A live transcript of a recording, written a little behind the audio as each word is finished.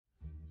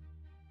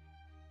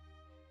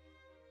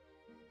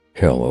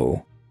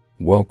Hello,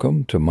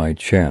 welcome to my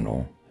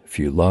channel. If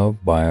you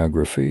love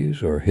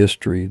biographies or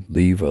history,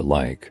 leave a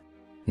like.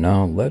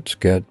 Now let's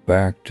get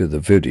back to the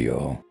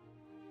video.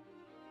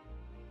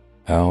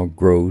 Al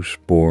Gross,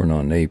 born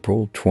on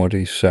April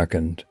 22,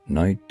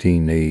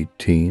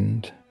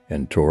 1918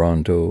 in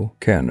Toronto,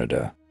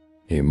 Canada,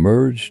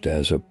 emerged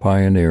as a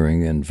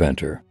pioneering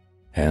inventor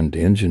and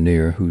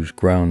engineer whose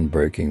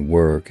groundbreaking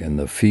work in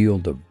the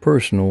field of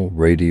personal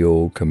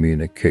radio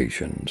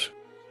communications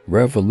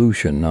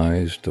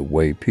revolutionized the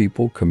way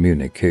people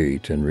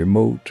communicate in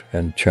remote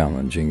and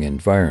challenging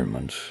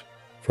environments.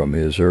 From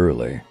his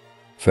early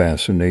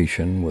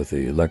fascination with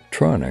the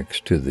electronics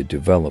to the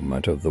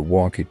development of the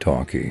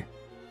walkie-talkie,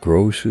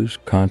 Gross's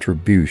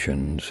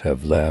contributions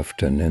have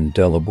left an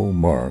indelible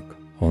mark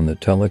on the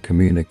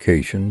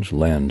telecommunications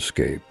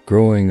landscape.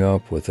 Growing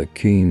up with a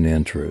keen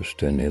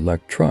interest in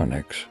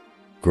electronics,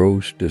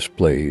 Gross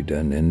displayed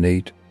an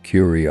innate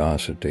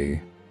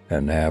curiosity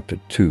and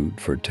aptitude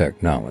for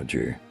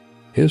technology.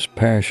 His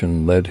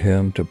passion led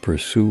him to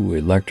pursue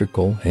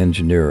electrical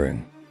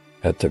engineering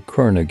at the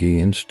Carnegie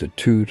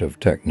Institute of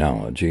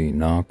Technology,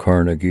 now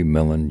Carnegie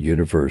Mellon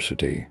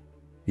University.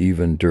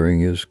 Even during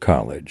his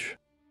college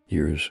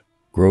years,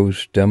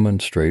 Gross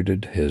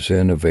demonstrated his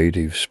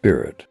innovative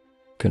spirit,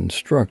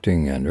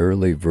 constructing an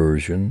early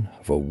version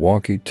of a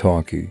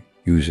walkie-talkie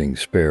using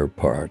spare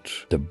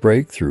parts. The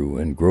breakthrough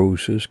in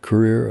Gross's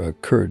career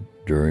occurred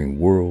during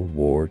World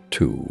War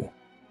II,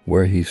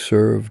 where he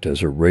served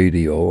as a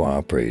radio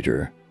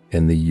operator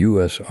in the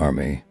U.S.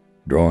 Army.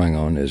 Drawing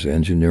on his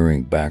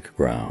engineering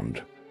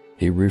background,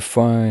 he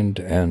refined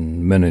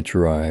and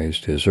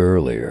miniaturized his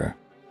earlier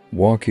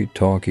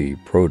walkie-talkie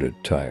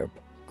prototype,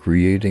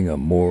 creating a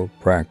more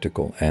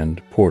practical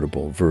and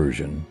portable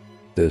version.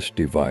 This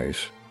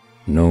device,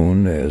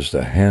 known as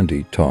the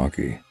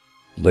handy-talkie,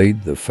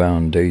 laid the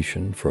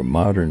foundation for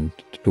modern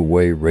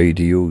two-way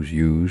radios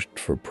used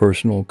for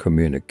personal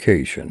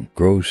communication.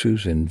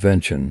 Gross's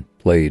invention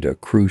played a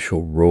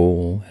crucial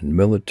role in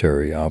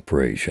military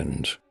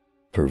operations,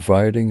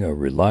 providing a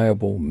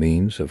reliable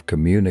means of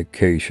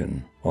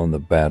communication on the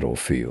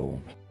battlefield.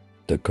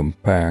 The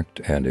compact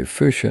and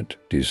efficient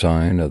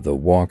design of the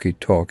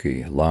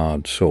walkie-talkie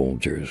allowed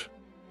soldiers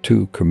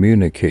to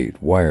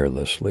communicate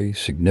wirelessly,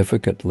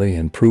 significantly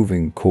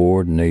improving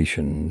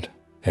coordination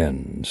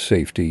and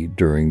safety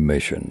during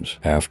missions.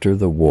 After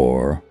the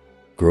war,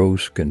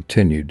 Gross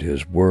continued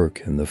his work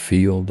in the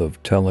field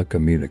of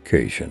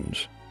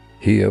telecommunications.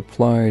 He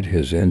applied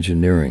his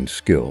engineering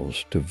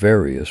skills to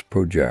various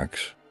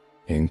projects,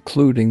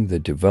 including the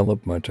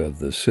development of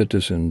the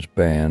Citizens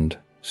Band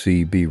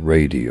CB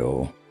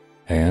radio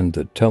and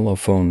the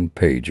telephone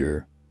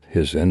pager.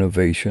 His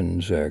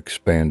innovations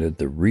expanded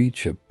the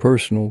reach of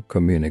personal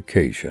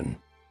communication,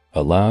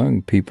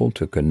 allowing people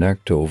to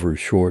connect over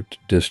short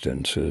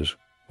distances,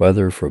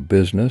 whether for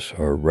business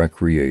or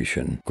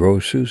recreation.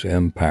 Gross's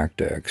impact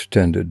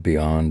extended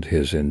beyond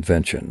his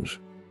inventions.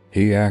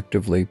 He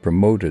actively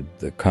promoted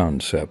the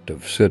concept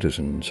of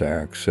citizens'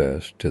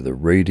 access to the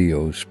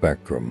radio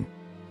spectrum,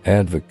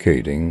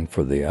 advocating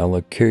for the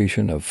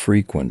allocation of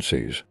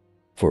frequencies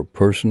for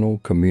personal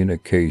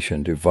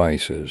communication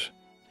devices.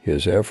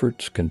 His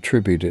efforts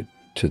contributed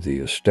to the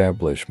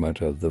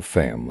establishment of the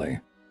Family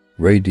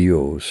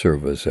Radio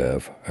Service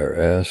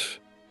FRS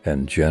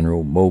and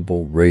General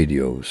Mobile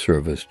Radio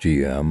Service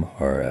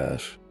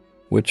GMRS,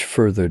 which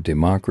further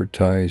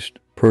democratized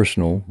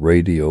personal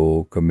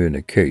radio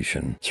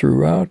communication.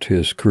 Throughout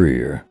his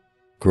career,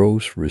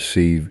 Gross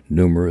received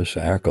numerous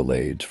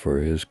accolades for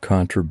his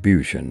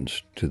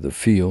contributions to the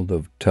field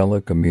of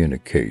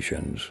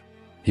telecommunications.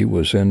 He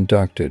was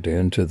inducted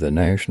into the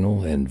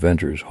National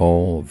Inventors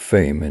Hall of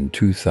Fame in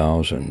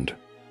 2000,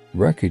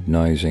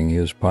 recognizing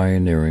his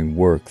pioneering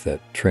work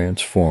that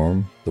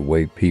transformed the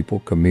way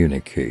people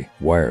communicate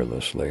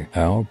wirelessly.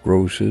 Al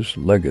Gross's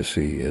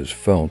legacy is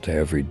felt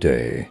every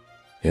day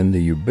in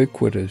the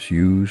ubiquitous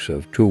use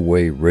of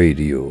two-way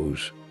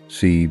radios,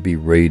 CB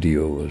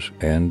radios,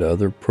 and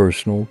other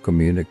personal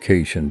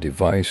communication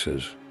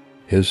devices.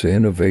 His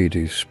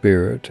innovative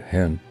spirit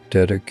and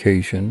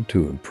dedication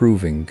to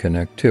improving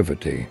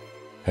connectivity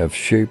have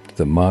shaped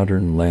the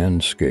modern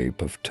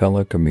landscape of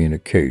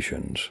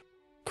telecommunications,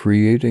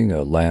 creating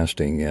a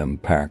lasting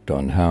impact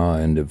on how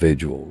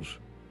individuals,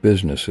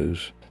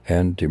 businesses,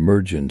 and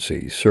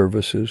emergency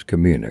services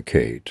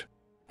communicate.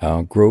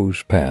 Al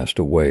Gross passed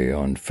away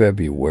on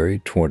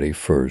February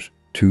 21,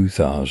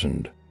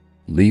 2000,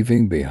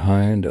 leaving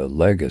behind a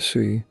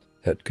legacy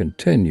that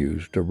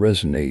continues to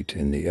resonate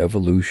in the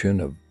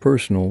evolution of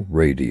personal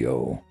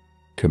radio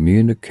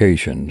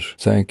communications.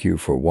 Thank you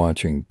for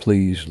watching.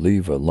 Please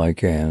leave a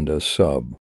like and a sub.